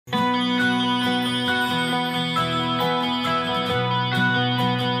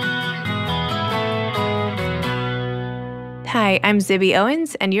Hi, I'm Zibby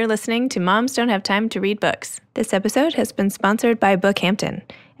Owens, and you're listening to Moms Don't Have Time to Read Books. This episode has been sponsored by Bookhampton.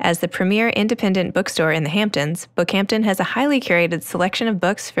 As the premier independent bookstore in the Hamptons, Bookhampton has a highly curated selection of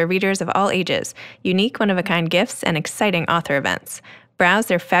books for readers of all ages, unique one-of-a-kind gifts, and exciting author events. Browse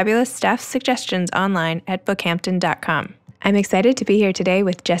their fabulous staff suggestions online at bookhampton.com. I'm excited to be here today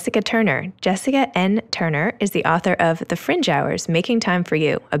with Jessica Turner. Jessica N. Turner is the author of The Fringe Hours, Making Time for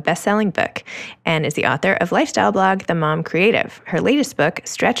You, a best-selling book, and is the author of lifestyle blog The Mom Creative. Her latest book,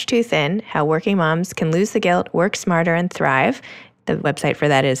 Stretched Too Thin, How Working Moms Can Lose the Guilt, Work Smarter, and Thrive, the website for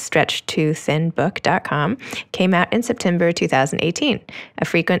that is stretchedtoothinbook.com, came out in September 2018. A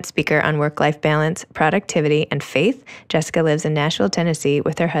frequent speaker on work-life balance, productivity, and faith, Jessica lives in Nashville, Tennessee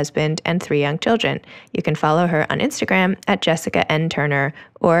with her husband and 3 young children. You can follow her on Instagram at Jessica N. Turner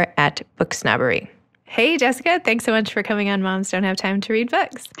or at Booksnobbery. Hey, Jessica, thanks so much for coming on Moms Don't Have Time to Read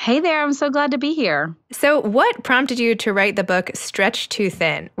Books. Hey there, I'm so glad to be here. So what prompted you to write the book Stretched Too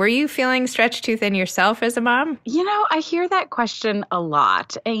Thin? Were you feeling stretched too thin yourself as a mom? You know, I hear that question a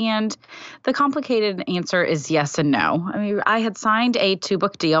lot, and the complicated answer is yes and no. I mean, I had signed a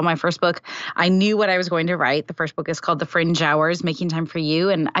 2-book deal. My first book, I knew what I was going to write. The first book is called The Fringe Hours, Making Time for You,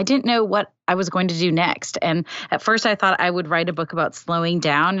 and I didn't know what I was going to do next. And at first I thought I would write a book about slowing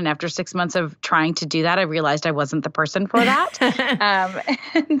down. And after 6 months of trying to do that, I realized I wasn't the person for that.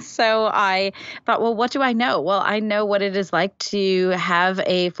 And so I thought, well, what do I know? Well, I know what it is like to have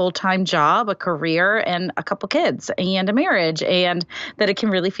a full-time job, a career, and a couple kids and a marriage, and that it can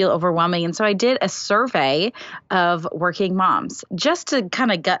really feel overwhelming. And so I did a survey of working moms just to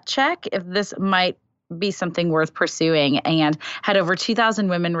kind of gut check if this might be something worth pursuing, and had over 2,000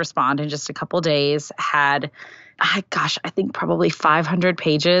 women respond in just a couple days, had I think probably 500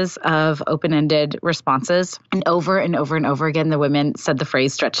 pages of open-ended responses. And over and over and over again, the women said the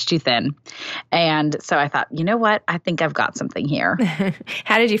phrase stretched too thin. And so I thought, you know what? I think I've got something here.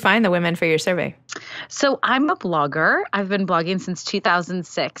 How did you find the women for your survey? So I'm a blogger. I've been blogging since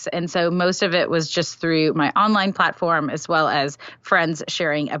 2006. And so most of it was just through my online platform, as well as friends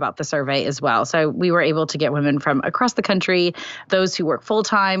sharing about the survey as well. So we were able to get women from across the country, those who work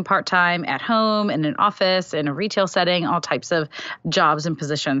full-time, part-time, at home, in an office, in a retail setting, all types of jobs and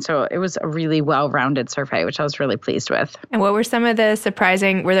positions. So it was a really well-rounded survey, which I was really pleased with. And what were some of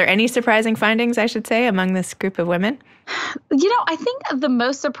the were there any surprising findings, I should say, among this group of women? You know, I think the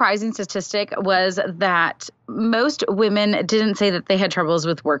most surprising statistic was that most women didn't say that they had troubles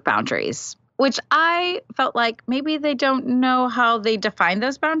with work boundaries, which I felt like maybe they don't know how they define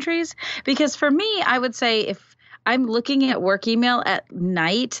those boundaries. Because for me, I would say if I'm looking at work email at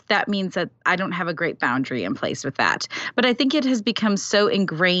night, that means that I don't have a great boundary in place with that. But I think it has become so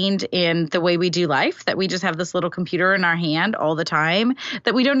ingrained in the way we do life that we just have this little computer in our hand all the time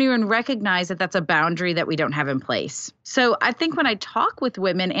that we don't even recognize that that's a boundary that we don't have in place. So I think when I talk with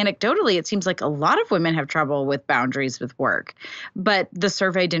women, anecdotally, it seems like a lot of women have trouble with boundaries with work, but the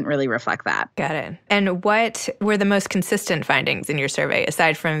survey didn't really reflect that. Got it. And what were the most consistent findings in your survey,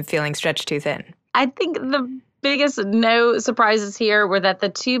 aside from feeling stretched too thin? I think the biggest no surprises here were that the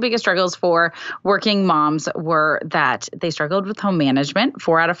 2 biggest struggles for working moms were that they struggled with home management.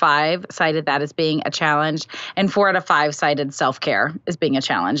 4 out of 5 cited that as being a challenge, and 4 out of 5 cited self-care as being a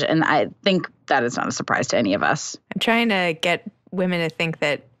challenge. And I think that is not a surprise to any of us. I'm trying to get women to think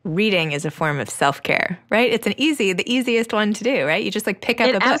that reading is a form of self-care, right? It's the easiest one to do, right? You just pick up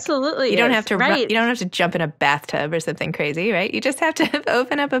a book. Absolutely. You don't have to you don't have to jump in a bathtub or something crazy, right? You just have to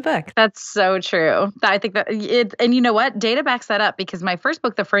open up a book. That's so true. I think that and you know what? Data backs that up, because my first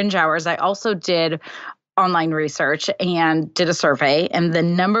book, The Fringe Hours, I also did online research and did a survey. And the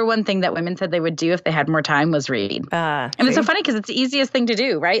number one thing that women said they would do if they had more time was read. And it's so funny because it's the easiest thing to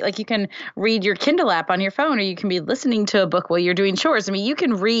do, right? Like you can read your Kindle app on your phone, or you can be listening to a book while you're doing chores. I mean, you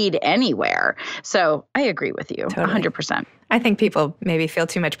can read anywhere. So I agree with you, totally. 100%. I think people maybe feel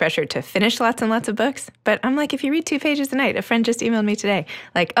too much pressure to finish lots and lots of books. But I'm like, if you read 2 pages a night, a friend just emailed me today,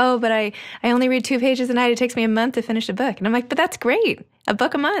 like, oh, but I only read 2 pages a night. It takes me a month to finish a book. And I'm like, but that's great. A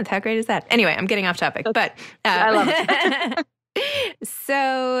book a month. How great is that? Anyway, I'm getting off topic, but I love it.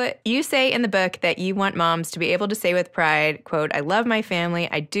 So you say in the book that you want moms to be able to say with pride, quote, I love my family,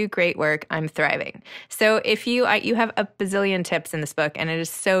 I do great work, I'm thriving. So if you have a bazillion tips in this book, and it is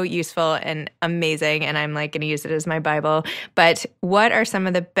so useful and amazing, and I'm going to use it as my Bible, but what are some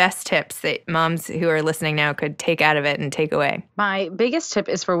of the best tips that moms who are listening now could take out of it and take away? My biggest tip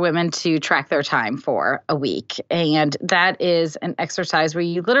is for women to track their time for a week. And that is an exercise where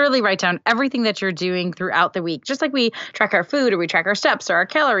you literally write down everything that you're doing throughout the week, just like we track our food, or we track our steps or our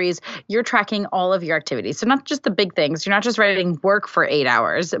calories diaries, you're tracking all of your activities. So not just the big things. You're not just writing work for 8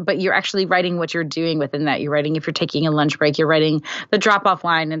 hours, but you're actually writing what you're doing within that. You're writing if you're taking a lunch break, you're writing the drop-off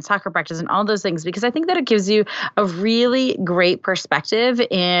line and soccer practice and all those things, because I think that it gives you a really great perspective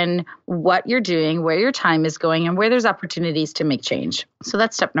in what you're doing, where your time is going, and where there's opportunities to make change. So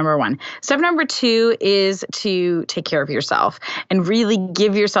that's step number 1. Step number 2 is to take care of yourself and really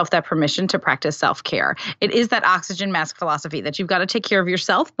give yourself that permission to practice self-care. It is that oxygen mask philosophy that you've got to take care of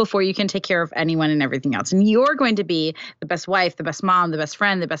yourself before you can take care of anyone and everything else. And you're going to be the best wife, the best mom, the best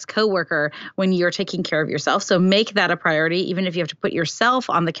friend, the best coworker when you're taking care of yourself. So make that a priority. Even if you have to put yourself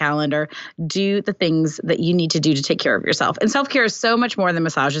on the calendar, do the things that you need to do to take care of yourself. And self-care is so much more than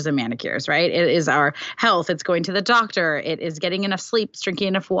massages and manicures, right? It is our health. It's going to the doctor. It is getting enough sleep. It's drinking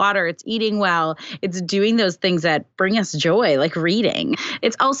enough water. It's eating well. It's doing those things that bring us joy, like reading.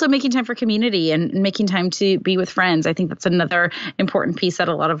 It's also making time for community and making time to be with friends. I think that's another important piece that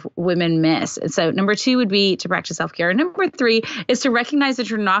a lot of women miss. And so number 2 would be to practice self-care. Number 3 is to recognize that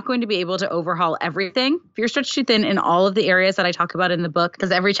you're not going to be able to overhaul everything. If you're stretched too thin in all of the areas that I talk about in the book,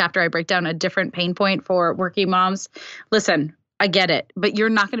 because every chapter I break down a different pain point for working moms, listen, I get it, but you're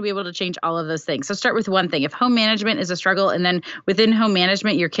not going to be able to change all of those things. So start with one thing. If home management is a struggle and then within home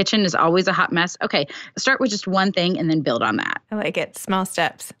management, your kitchen is always a hot mess, okay, start with just one thing and then build on that. I like it. Small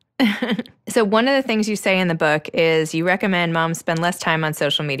steps. So one of the things you say in the book is you recommend moms spend less time on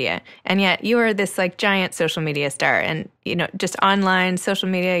social media. And yet you are this like giant social media star and, just online, social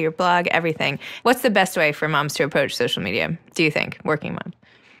media, your blog, everything. What's the best way for moms to approach social media, do you think, working moms?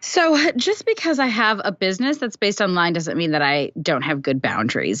 So just because I have a business that's based online doesn't mean that I don't have good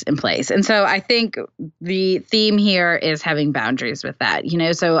boundaries in place. And so I think the theme here is having boundaries with that.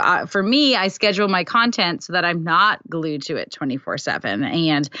 So for me, I schedule my content so that I'm not glued to it 24/7.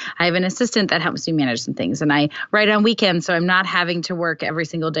 And I have an assistant that helps me manage some things. And I write on weekends, so I'm not having to work every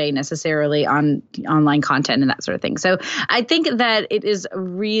single day necessarily on online content and that sort of thing. So I think that it is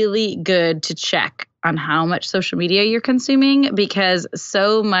really good to check on how much social media you're consuming, because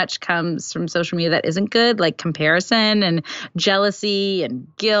so much comes from social media that isn't good, like comparison and jealousy and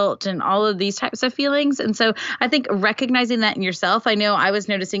guilt and all of these types of feelings. And so I think recognizing that in yourself, I know I was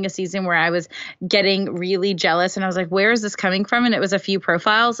noticing a season where I was getting really jealous and I was like, where is this coming from? And it was a few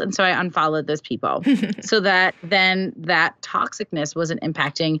profiles. And so I unfollowed those people so that then that toxicness wasn't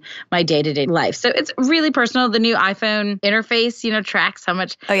impacting my day-to-day life. So it's really personal. The new iPhone interface, tracks how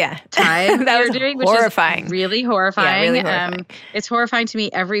much time that you're was doing, horrifying. Really horrifying. Yeah, really horrifying. It's horrifying to me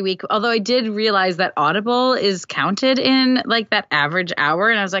every week. Although I did realize that Audible is counted in like that average hour.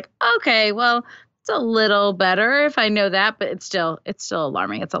 And I was like, okay, well, it's a little better if I know that, but it's still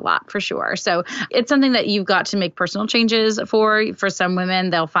alarming. It's a lot for sure. So it's something that you've got to make personal changes for. For some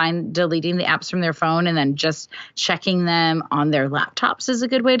women, they'll find deleting the apps from their phone and then just checking them on their laptops is a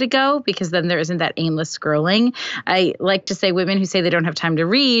good way to go, because then there isn't that aimless scrolling. I like to say women who say they don't have time to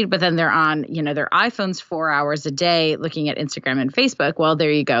read, but then they're on, their iPhones 4 hours a day looking at Instagram and Facebook. Well,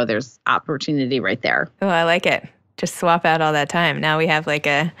 there you go. There's opportunity right there. Oh, I like it. Just swap out all that time. Now we have like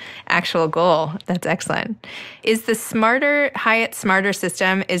a actual goal. That's excellent. Is the Hyatt Smarter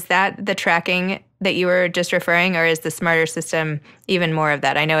system, is that the tracking that you were just referring, or is the Smarter system even more of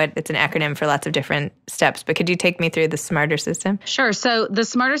that? I know it's an acronym for lots of different steps, but could you take me through the Smarter system? Sure. So the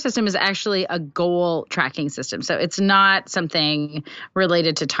Smarter system is actually a goal tracking system. So it's not something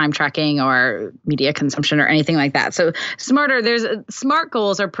related to time tracking or media consumption or anything like that. So Smarter, SMART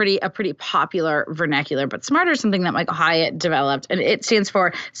goals are a pretty popular vernacular, but Smarter is something that Michael Hyatt developed, and it stands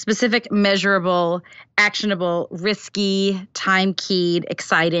for specific, measurable, actionable, risky, time-keyed,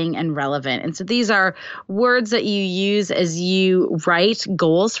 exciting, and relevant. And so these are words that you use as you write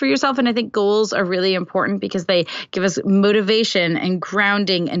goals for yourself. And I think goals are really important because they give us motivation and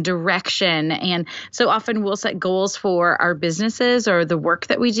grounding and direction. And so often we'll set goals for our businesses or the work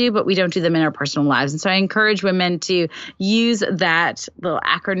that we do, but we don't do them in our personal lives. And so I encourage women to use that little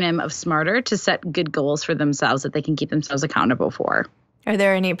acronym of SMARTER to set good goals for themselves that they can keep themselves accountable for. Are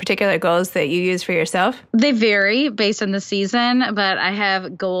there any particular goals that you use for yourself? They vary based on the season, but I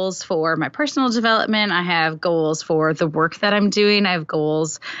have goals for my personal development. I have goals for the work that I'm doing. I have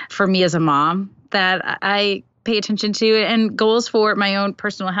goals for me as a mom that I pay attention to, and goals for my own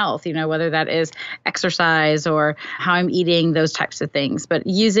personal health, whether that is exercise or how I'm eating, those types of things. But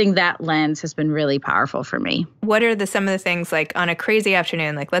using that lens has been really powerful for me. What are some of the things, like on a crazy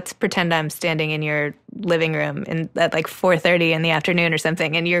afternoon, like let's pretend I'm standing in your living room at like 4:30 in the afternoon or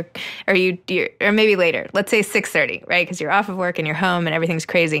something, and you're or maybe later, let's say 6:30, right? Because you're off of work and you're home and everything's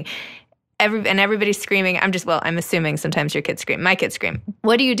crazy. everybody's screaming. I'm assuming sometimes your kids scream. My kids scream.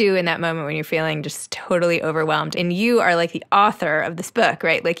 What do you do in that moment when you're feeling just totally overwhelmed? And you are like the author of this book,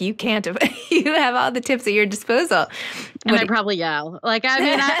 right? Like you have all the tips at your disposal. And I probably yell. Like, I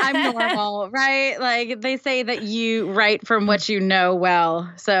mean, I'm normal, right? Like they say that you write from what you know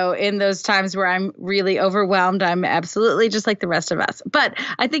well. So in those times where I'm really overwhelmed, I'm absolutely just like the rest of us. But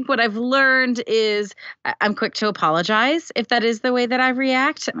I think what I've learned is I'm quick to apologize if that is the way that I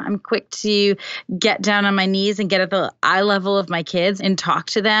react. I'm quick to get down on my knees and get at the eye level of my kids and talk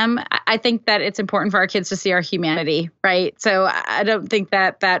to them. I think that it's important for our kids to see our humanity, right? So I don't think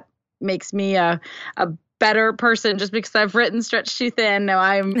that makes me a better person just because I've written Stretched Too Thin. No,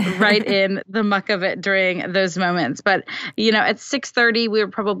 I'm right in the muck of it during those moments. But, at 6:30, we were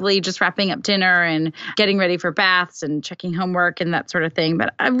probably just wrapping up dinner and getting ready for baths and checking homework and that sort of thing.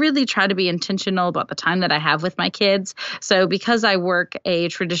 But I really try to be intentional about the time that I have with my kids. So because I work a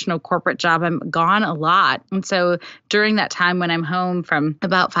traditional corporate job, I'm gone a lot. And so during that time when I'm home from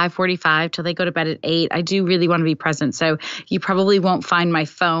about 5:45 till they go to bed at 8, I do really want to be present. So you probably won't find my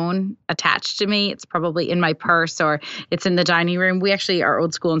phone attached to me. It's probably in my purse or it's in the dining room. We actually are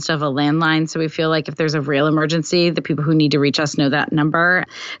old school and still have a landline. So we feel like if there's a real emergency, the people who need to reach us know that number.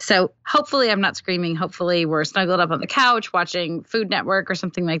 So hopefully I'm not screaming. Hopefully we're snuggled up on the couch watching Food Network or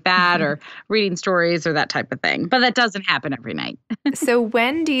something like that, or reading stories or that type of thing. But that doesn't happen every night. So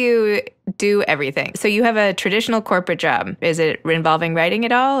when do you do everything? So you have a traditional corporate job. Is it involving writing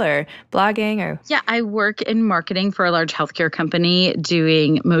at all or blogging or? Yeah, I work in marketing for a large healthcare company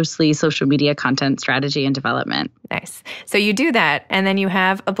doing mostly social media content strategy and development. Nice. So you do that, and then you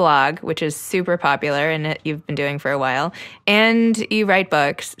have a blog, which is super popular and you've been doing for a while, and you write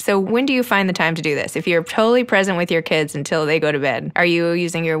books. So when do you find the time to do this? If you're totally present with your kids until they go to bed, are you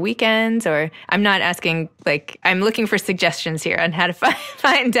using your weekends? Or I'm not asking, I'm looking for suggestions here on how to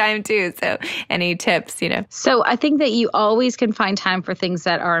find time too. So any tips, So I think that you always can find time for things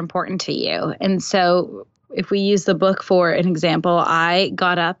that are important to you. And so if we use the book for an example, I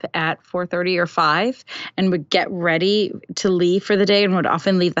got up at 4:30 or 5 and would get ready to leave for the day and would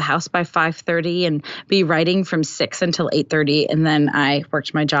often leave the house by 5:30 and be writing from 6 until 8:30. And then I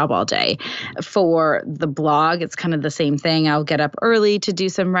worked my job all day. For the blog, it's kind of the same thing. I'll get up early to do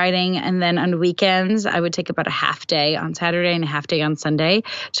some writing. And then on weekends, I would take about a half day on Saturday and a half day on Sunday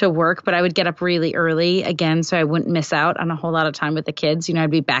to work. But I would get up really early again, so I wouldn't miss out on a whole lot of time with the kids.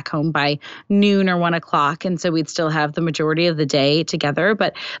 I'd be back home by noon or 1 o'clock. And so we'd still have the majority of the day together.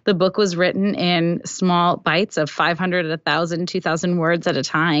 But the book was written in small bites of 500, 1,000, 2,000 words at a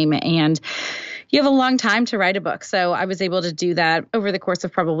time. And you have a long time to write a book. So I was able to do that over the course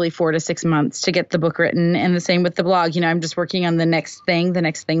of probably 4 to 6 months to get the book written. And the same with the blog. I'm just working on the next thing,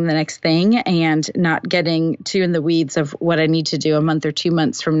 and not getting too in the weeds of what I need to do a month or 2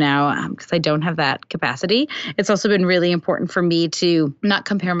 months from now, because I don't have that capacity. It's also been really important for me to not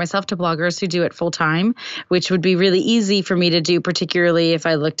compare myself to bloggers who do it full time, which would be really easy for me to do, particularly if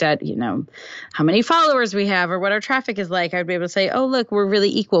I looked at, how many followers we have or what our traffic is like. I'd be able to say, oh, look, we're really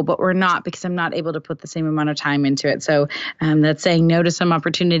equal, but we're not, because I'm not able to put the same amount of time into it. So that's saying no to some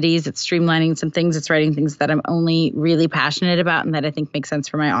opportunities. It's streamlining some things. It's writing things that I'm only really passionate about and that I think make sense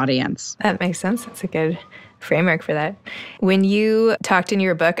for my audience. That makes sense. That's a good framework for that. When you talked in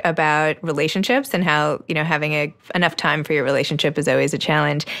your book about relationships and how, having enough time for your relationship is always a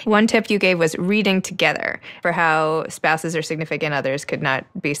challenge, one tip you gave was reading together, for how spouses or significant others could not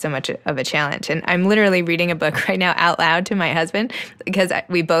be so much of a challenge. And I'm literally reading a book right now out loud to my husband because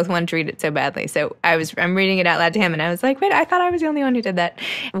we both want to read it so badly. So I'm reading it out loud to him, and I was like, wait, I thought I was the only one who did that.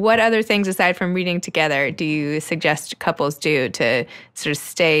 What other things aside from reading together do you suggest couples do to sort of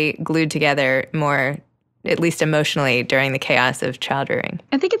stay glued together more, at least emotionally, during the chaos of child rearing?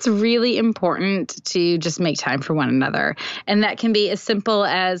 I think it's really important to just make time for one another. And that can be as simple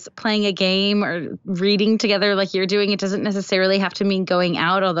as playing a game or reading together like you're doing. It doesn't necessarily have to mean going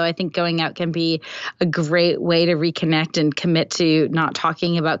out, although I think going out can be a great way to reconnect and commit to not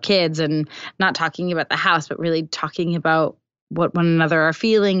talking about kids and not talking about the house, but really talking about what one another are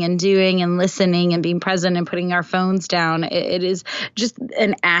feeling and doing and listening and being present and putting our phones down. It is just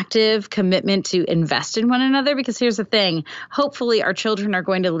an active commitment to invest in one another, because here's the thing. Hopefully our children are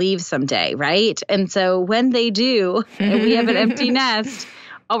going to leave someday, right? And so when they do, and we have an empty nest,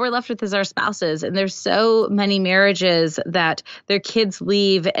 all we're left with is our spouses. And there's so many marriages that their kids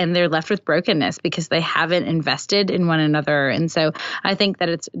leave and they're left with brokenness because they haven't invested in one another. And so I think that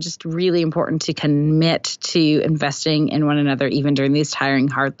it's just really important to commit to investing in one another, even during these tiring,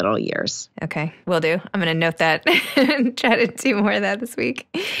 hard little years. Okay, will do. I'm going to note that and try to do more of that this week.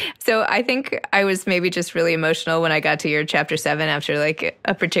 So I think I was maybe just really emotional when I got to your chapter 7 after like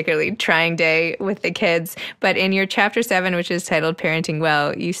a particularly trying day with the kids. But in your chapter 7, which is titled Parenting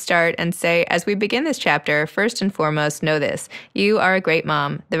Well, you start and say, as we begin this chapter, first and foremost, know this. You are a great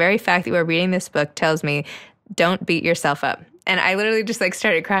mom. The very fact that you are reading this book tells me, don't beat yourself up. And I literally just like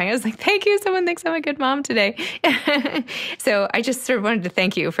started crying. I was like, thank you. Someone thinks I'm a good mom today. So I just sort of wanted to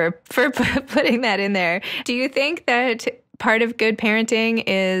thank you for putting that in there. Do you think that part of good parenting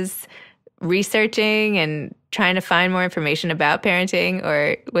is researching and trying to find more information about parenting,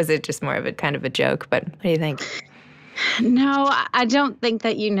 or was it just more of a kind of a joke? But what do you think? No, I don't think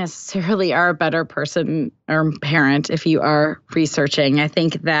that you necessarily are a better person or parent if you are researching. I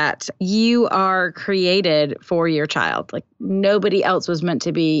think that you are created for your child. Like nobody else was meant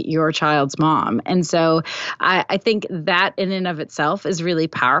to be your child's mom. And so I think that in and of itself is really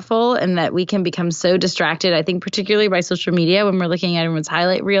powerful, and that we can become so distracted, I think particularly by social media when we're looking at everyone's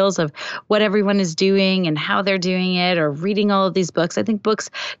highlight reels of what everyone is doing and how they're doing it, or reading all of these books. I think books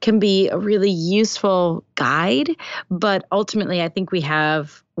can be a really useful guide, but ultimately I think we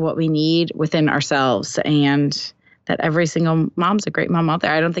have what we need within ourselves, and that every single mom's a great mom out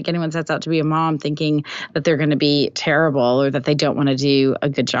there. I don't think anyone sets out to be a mom thinking that they're going to be terrible or that they don't want to do a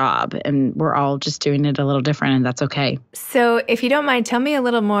good job. And we're all just doing it a little different, and that's okay. So if you don't mind, tell me a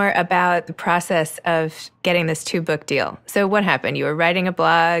little more about the process of getting this 2-book deal. So what happened? You were writing a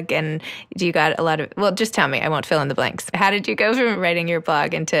blog and you got a lot of, well, just tell me, I won't fill in the blanks. How did you go from writing your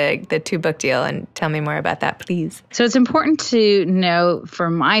blog into the 2-book deal? And tell me more about that, please. So it's important to know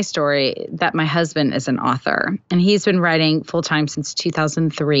from my story that my husband is an author, and he's been writing full-time since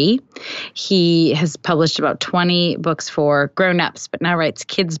 2003. He has published about 20 books for grown-ups, but now writes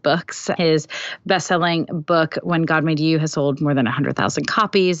kids' books. His best-selling book, When God Made You, has sold more than 100,000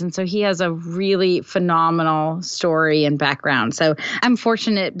 copies. And so he has a really phenomenal story and background. So I'm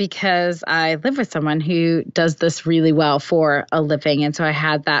fortunate because I live with someone who does this really well for a living. And so I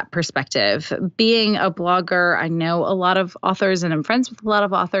had that perspective. Being a blogger, I know a lot of authors and I'm friends with a lot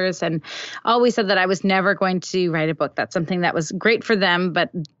of authors, and always said that I was never going to write a book. That's something that was great for them, but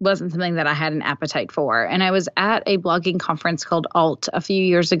wasn't something that I had an appetite for. And I was at a blogging conference called Alt a few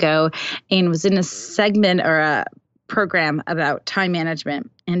years ago and was in a segment or a program about time management.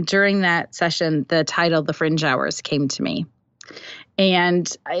 And during that session, the title, The Fringe Hours, came to me. And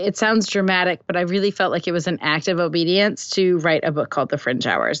it sounds dramatic, but I really felt like it was an act of obedience to write a book called The Fringe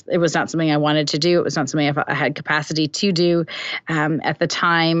Hours. It was not something I wanted to do. It was not something I had capacity to do. At the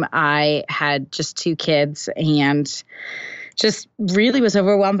time, I had just 2 kids and just really was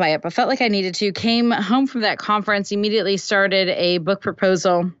overwhelmed by it, but felt like I needed to. Came home from that conference, immediately started a book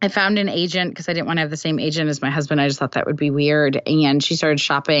proposal. I found an agent because I didn't want to have the same agent as my husband. I just thought that would be weird. And she started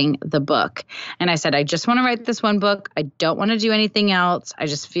shopping the book. And I said, I just want to write this one book. I don't want to do anything else. I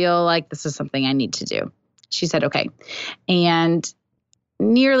just feel like this is something I need to do. She said, okay. And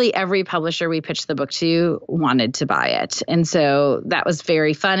nearly every publisher we pitched the book to wanted to buy it. And so that was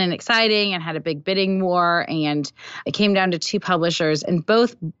very fun and exciting and had a big bidding war. And it came down to 2 publishers, and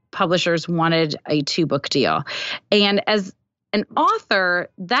both publishers wanted a 2-book deal. And as an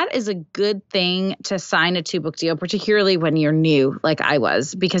author, that is a good thing to sign a 2-book deal, particularly when you're new, like I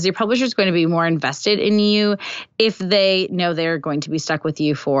was, because your publisher is going to be more invested in you if they know they're going to be stuck with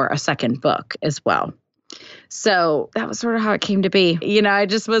you for a second book as well. So that was sort of how it came to be. You know, I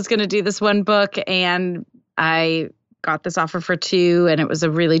just was going to do this one book, and I got this offer for 2, and it was a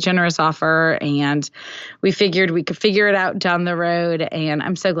really generous offer, and we figured we could figure it out down the road. And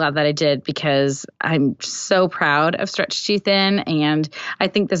I'm so glad that I did, because I'm so proud of Stretched Too Thin. And I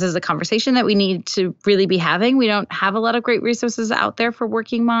think this is a conversation that we need to really be having. We don't have a lot of great resources out there for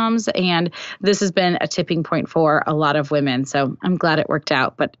working moms, and this has been a tipping point for a lot of women. So I'm glad it worked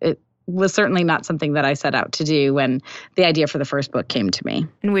out, but it was certainly not something that I set out to do when the idea for the first book came to me.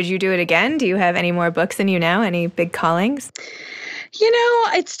 And would you do it again? Do you have any more books in you now? Any big callings? You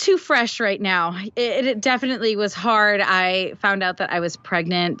know, it's too fresh right now. It definitely was hard. I found out that I was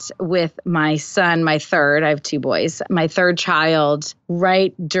pregnant with my son, my third. I have 2 boys. My third child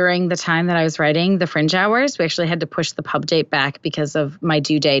right during the time that I was writing The Fringe Hours. We actually had to push the pub date back because of my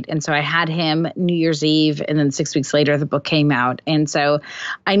due date. And so I had him New Year's Eve, and then 6 weeks later, the book came out. And so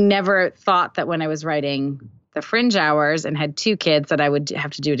I never thought that when I was writing the Fringe Hours and had 2 kids that I would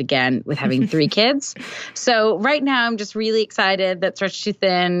have to do it again with having 3 kids. So right now I'm just really excited that Stretched Too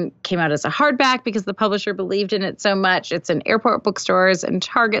Thin came out as a hardback because the publisher believed in it so much. It's in airport bookstores and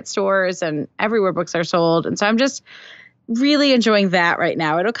Target stores and everywhere books are sold. And so I'm just really enjoying that right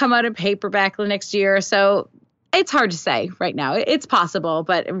now. It'll come out in paperback the next year. So it's hard to say right now. It's possible,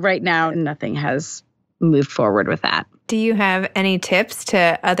 but right now nothing has moved forward with that. Do you have any tips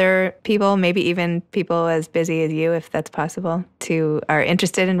to other people, maybe even people as busy as you, if that's possible, are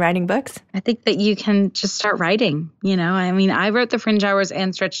interested in writing books? I think that you can just start writing. I wrote the Fringe Hours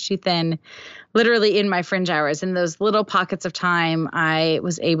and Stretched Too Thin literally in my Fringe Hours. In those little pockets of time, I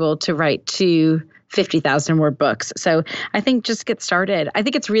was able to write 2 50,000 word books. So I think just get started. I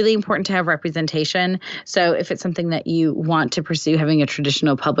think it's really important to have representation. So if it's something that you want to pursue, having a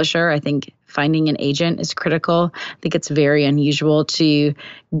traditional publisher, I think finding an agent is critical. I think it's very unusual to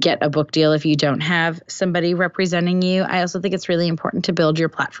get a book deal if you don't have somebody representing you. I also think it's really important to build your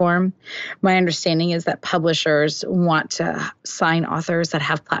platform. My understanding is that publishers want to sign authors that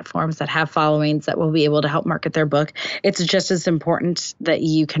have platforms, that have followings, that will be able to help market their book. It's just as important that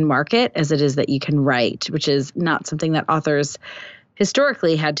you can market as it is that you can write, which is not something that authors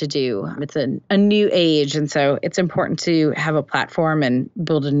historically had to do. It's a new age. And so it's important to have a platform and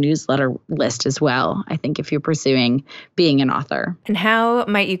build a newsletter list as well, I think, if you're pursuing being an author. And how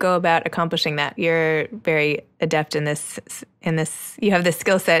might you go about accomplishing that? You're very adept in this, you have this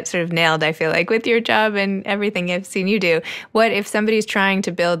skill set sort of nailed, I feel like, with your job and everything I've seen you do. What if somebody's trying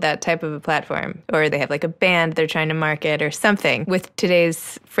to build that type of a platform, or they have like a band they're trying to market or something with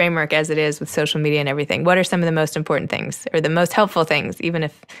today's framework as it is with social media and everything? What are some of the most important things or the most helpful things, even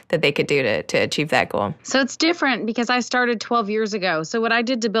if that they could do to achieve that goal? So it's different because I started 12 years ago. So what I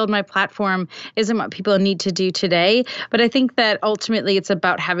did to build my platform isn't what people need to do today. But I think that ultimately it's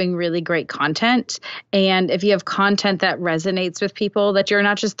about having really great content. And if you have content that resonates with people, that you're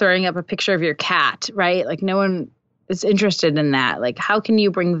not just throwing up a picture of your cat, right? Like no one is interested in that. Like how can you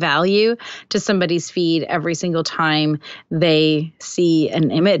bring value to somebody's feed every single time they see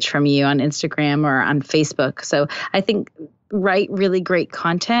an image from you on Instagram or on Facebook? So I think write really great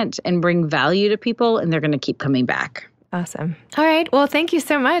content and bring value to people, and they're going to keep coming back. Awesome. All right. Well, thank you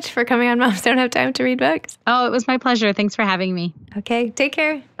so much for coming on Moms Don't Have Time to Read Books. Oh, it was my pleasure. Thanks for having me. Okay. Take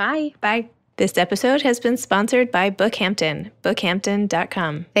care. Bye. Bye. This episode has been sponsored by Bookhampton,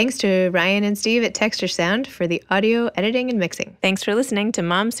 bookhampton.com. Thanks to Ryan and Steve at Texture Sound for the audio editing and mixing. Thanks for listening to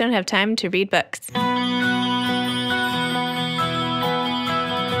Moms Don't Have Time to Read Books.